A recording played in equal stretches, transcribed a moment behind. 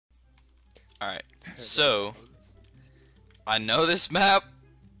Alright, so I know this map,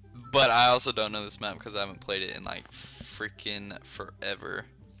 but I also don't know this map because I haven't played it in like freaking forever.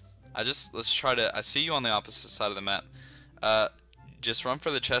 Let's try to, I see you on the opposite side of the map. Just run for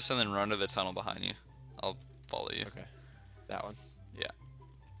the chest and then run to the tunnel behind you. I'll follow you. Okay. That one? Yeah.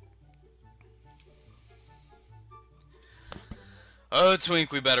 Oh,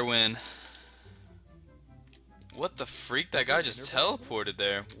 Twink, we better win. What the freak? That guy just teleported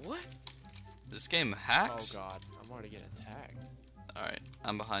there. What? This game hacks? Oh god, I'm already getting attacked. Alright,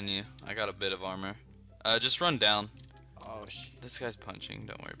 I'm behind you. I got a bit of armor. Just run down. Oh shit. This guy's punching.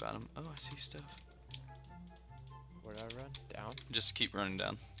 Don't worry about him. Oh, I see stuff. Where did I run? Down? Just keep running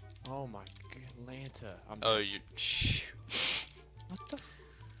down. Oh my Lanta. Oh, you. Shoot. What the f.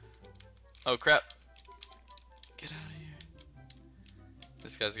 Oh, crap. Get out of here.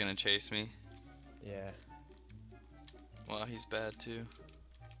 This guy's gonna chase me. Yeah. Wow, he's bad too.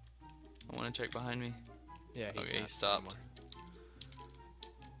 I want to check behind me. Yeah, he's okay, he not stopped.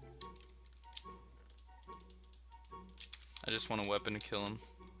 I just want a weapon to kill him.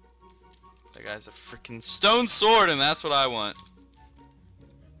 That guy's a freaking stone sword, and that's what I want.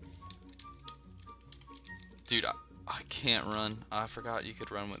 Dude, I can't run. I forgot you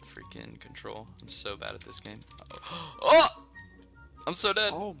could run with freaking control. I'm so bad at this game. Oh! I'm so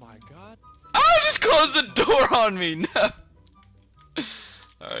dead. Oh my god. Oh, just closed the door on me. No.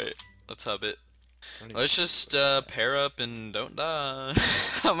 Alright, let's hub it. Let's just pair up and don't die.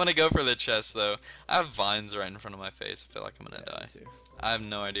 I'm gonna go for the chest though. I have vines right in front of my face. I feel like I'm gonna die. Too. I have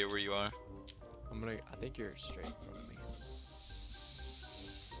no idea where you are. I think you're straight in front of me.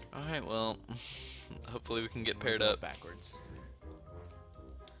 Alright, well, hopefully we can get paired up. Backwards.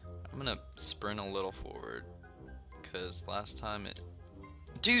 I'm gonna sprint a little forward, cause last time it.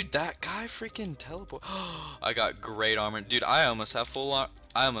 Dude, that guy freaking teleport. I got great armor, dude. I almost have full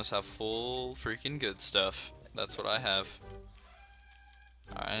freaking good stuff. That's what I have.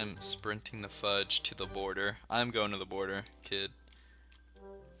 I am sprinting the fudge to the border. I'm going to the border, kid.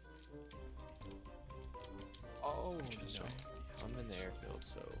 Oh no. I'm in the airfield,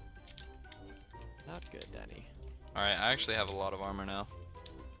 so not good, Danny. Alright, I actually have a lot of armor now.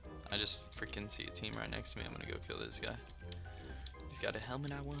 I just freaking see a team right next to me. I'm gonna go kill this guy. He's got a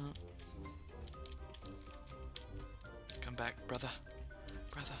helmet I want. Come back, brother.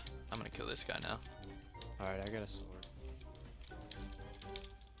 Brother. I'm gonna kill this guy now. Alright, I got a sword.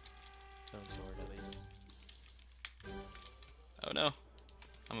 Stone sword, at least. Oh no.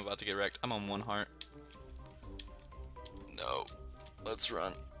 I'm about to get wrecked. I'm on 1 heart. No. Let's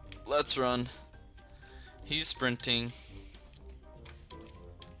run. Let's run. He's sprinting.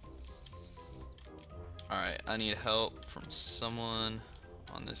 Alright, I need help from someone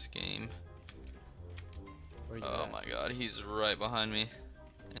on this game. Oh my god, he's right behind me.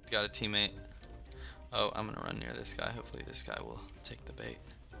 He's got a teammate. Oh, I'm gonna run near this guy. Hopefully this guy will take the bait.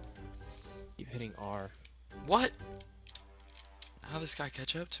 Keep hitting R. What? How'd this guy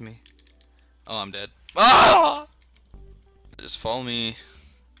catch up to me? Oh, I'm dead. Ah! Just follow me,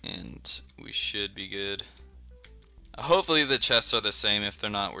 and we should be good. Hopefully the chests are the same. If they're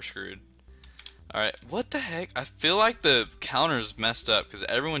not, we're screwed. Alright, what the heck? I feel like the counter's messed up because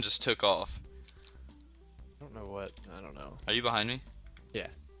everyone just took off. I don't know what. I don't know. Are you behind me? Yeah.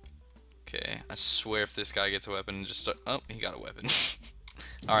 Okay, I swear if this guy gets a weapon and just start. Oh, he got a weapon.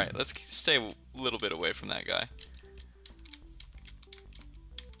 Alright, let's stay a little bit away from that guy.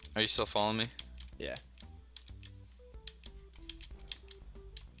 Are you still following me? Yeah.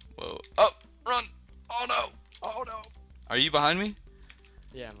 Whoa. Oh, run! Oh no! Oh no! Are you behind me?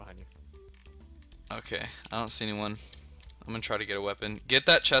 Yeah, I'm behind you. Okay, I don't see anyone. I'm gonna try to get a weapon. Get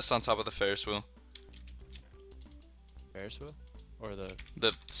that chest on top of the Ferris wheel. Ferris wheel? Or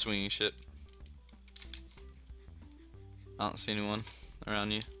the swinging shit. I don't see anyone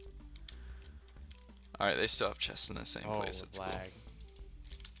around you. Alright, they still have chests in the same place. That's lag. cool.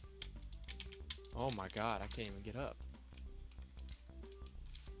 Oh my god, I can't even get up.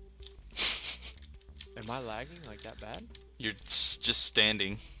 Am I lagging like that bad? You're just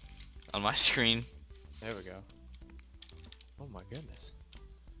standing on my screen. There we go. Oh my goodness.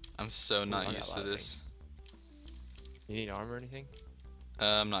 I'm so not I got used a to lot of this. You need armor or anything?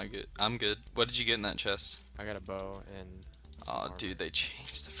 I'm not good. I'm good. What did you get in that chest? I got a bow and some Oh, armor. dude, they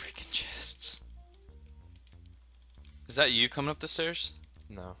changed the freaking chests. Is that you coming up the stairs?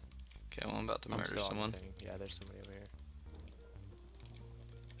 No. Okay, well, I'm about to I'm murder still on the someone. thing. Yeah, there's somebody over here.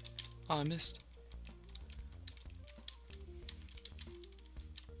 Oh, I missed.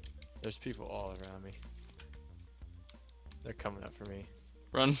 There's people all around me. They're coming up for me.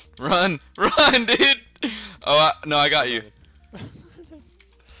 Run, run, run, dude! Oh, no, I got you.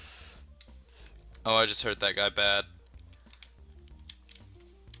 Oh, I just hurt that guy bad.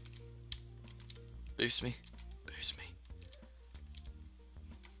 Boost me. Boost me.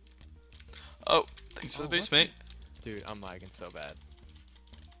 Oh, thanks for the boost, mate. Dude, I'm lagging so bad.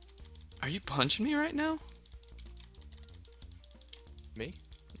 Are you punching me right now? Me?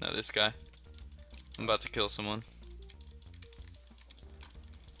 No, this guy. I'm about to kill someone.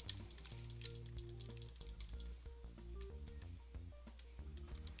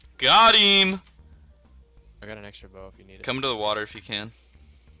 Got him! I got an extra bow if you need it. Come to the water if you can.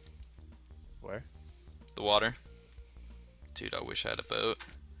 Where? The water. Dude, I wish I had a boat.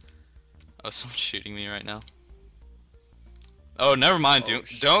 Oh, someone's shooting me right now. Oh, never mind, dude.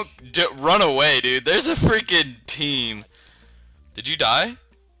 Don't run away, dude. There's a freaking team. Did you die?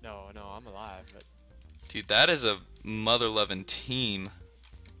 No, I'm alive, but... Dude, that is a mother-loving team.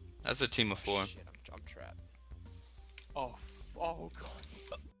 That's a team of 4. Shit, I'm trapped. Oh, oh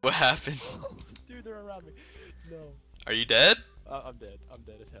god. What happened? Dude, they're around me. No. Are you dead? I'm dead. I'm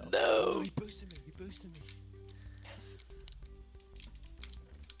dead as hell. No. Oh, he boosted me. He boosted me. Yes.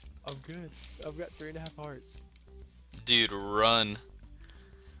 I'm good. I've got 3.5 hearts. Dude, run.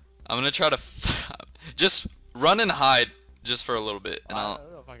 I'm gonna try to just run and hide just for a little bit, and I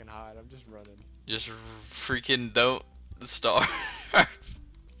don't know if I can hide. I'm just running. just freaking don't starve.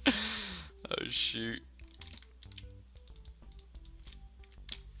 Oh shoot!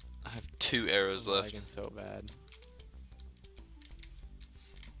 I have 2 arrows I'm left. lagging so bad.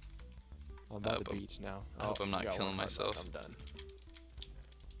 I'm by the beach now. I hope I'm not got killing one hard myself. left, I'm done.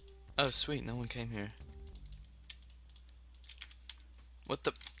 Oh sweet, no one came here. What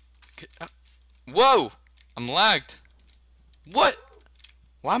the? Whoa! I'm lagged. What?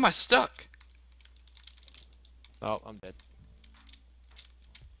 Why am I stuck? Oh, I'm dead.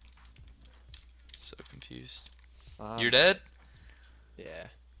 So confused. You're dead? Yeah.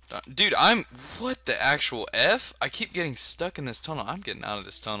 Dude, I'm... What the actual F? I keep getting stuck in this tunnel. I'm getting out of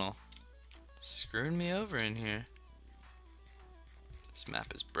this tunnel. Screwing me over in here. This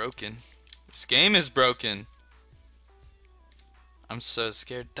map is broken. This game is broken. I'm so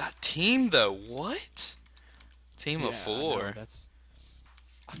scared. That team, though. What? Team of 4. That's...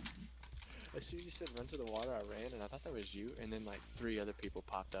 As soon as you said run to the water, I ran, and I thought that was you, and then, like, 3 other people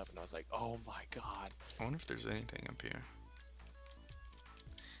popped up, and I was like, oh my god. I wonder if there's anything up here.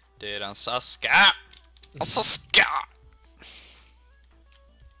 Dude, I'm so scared. I'm so scared.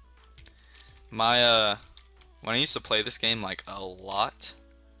 My, when I used to play this game, like, a lot.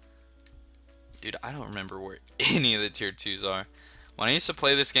 Dude, I don't remember where any of the tier 2s are. When I used to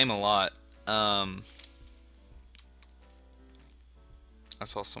play this game a lot, I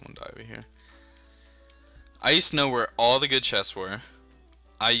saw someone die over here. I used to know where all the good chests were.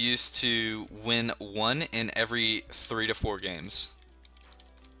 I used to win 1 in every 3 to 4 games.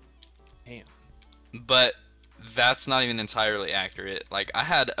 Damn. But that's not even entirely accurate. Like, I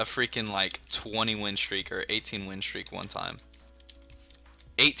had a freaking, like, 20 win streak or 18 win streak one time.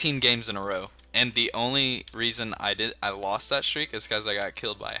 18 games in a row. And the only reason I lost that streak is because I got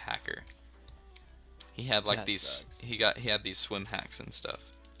killed by a hacker. He had like he had these swim hacks and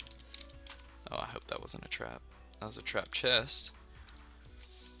stuff. Oh, I hope that wasn't a trap. That was a trap chest.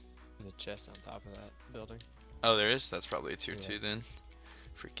 There's a chest on top of that building. Oh, there is? That's probably a tier 2 then.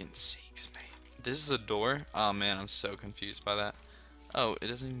 Freaking Seeks, mate. This is a door? Oh man, I'm so confused by that. Oh, it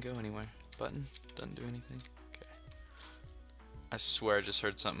doesn't even go anywhere. Button? Doesn't do anything. Okay. I swear I just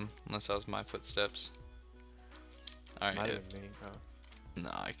heard something. Unless that was my footsteps. Alright. Might have been me. Oh. No,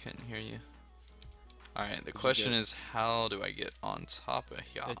 I couldn't hear you. Alright, the question is, how do I get on top of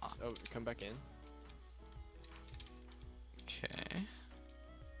here? Oh, come back in. Okay.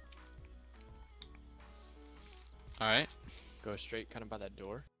 Alright. Go straight kind of by that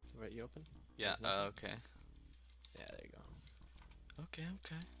door that you open. Yeah, okay. Yeah, there you go. Okay,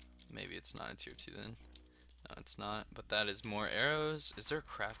 okay. Maybe it's not a tier 2 then. No, it's not. But that is more arrows. Is there a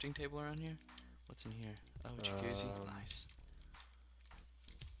crafting table around here? What's in here? Oh, jacuzzi. Nice.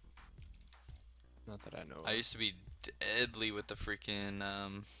 Not that I know. I used to be deadly with the freaking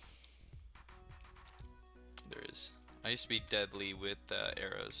there is. I used to be deadly with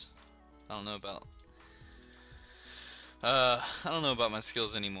arrows. I don't know about my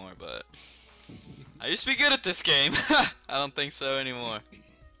skills anymore, but I used to be good at this game. I don't think so anymore.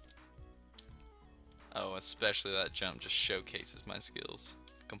 Oh, especially that jump just showcases my skills.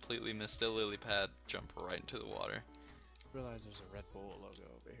 Completely missed the lily pad, jump right into the water. Realize there's a Red Bull logo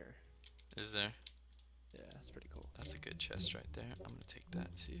over here. Is there? Yeah, that's pretty cool. That's a good chest right there. I'm gonna take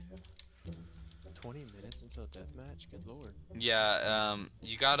that too. 20 minutes until deathmatch? Good lord. Yeah,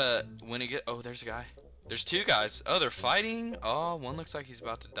 you gotta, when it get, oh, there's a guy. There's 2 guys. Oh, they're fighting. Oh, one looks like he's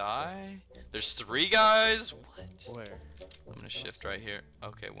about to die. There's 3 guys. What? Where? I'm gonna shift right here.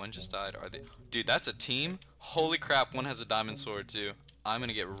 Okay, one just died. Are they? Dude, that's a team. Holy crap! One has a diamond sword too. I'm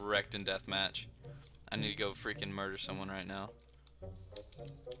gonna get wrecked in deathmatch. I need to go freaking murder someone right now.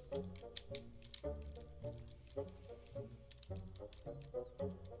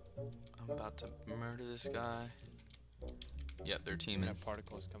 I'm about to murder this guy. Yep, they're teaming. That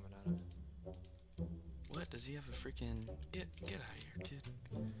particles coming out of it. What? Does he have a freaking... Get out of here, kid.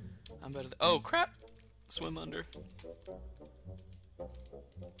 I'm better than... Oh, crap! Swim under.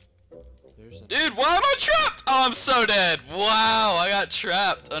 Dude, why am I trapped? Oh, I'm so dead. Wow, I got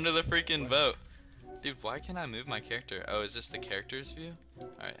trapped under the freaking boat. Dude, why can't I move my character? Oh, is this the character's view?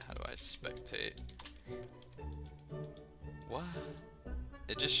 Alright, how do I spectate? What?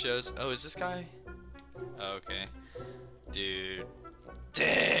 It just shows... Oh, is this guy? Oh, okay. Dude.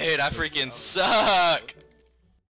 Dude, I freaking suck!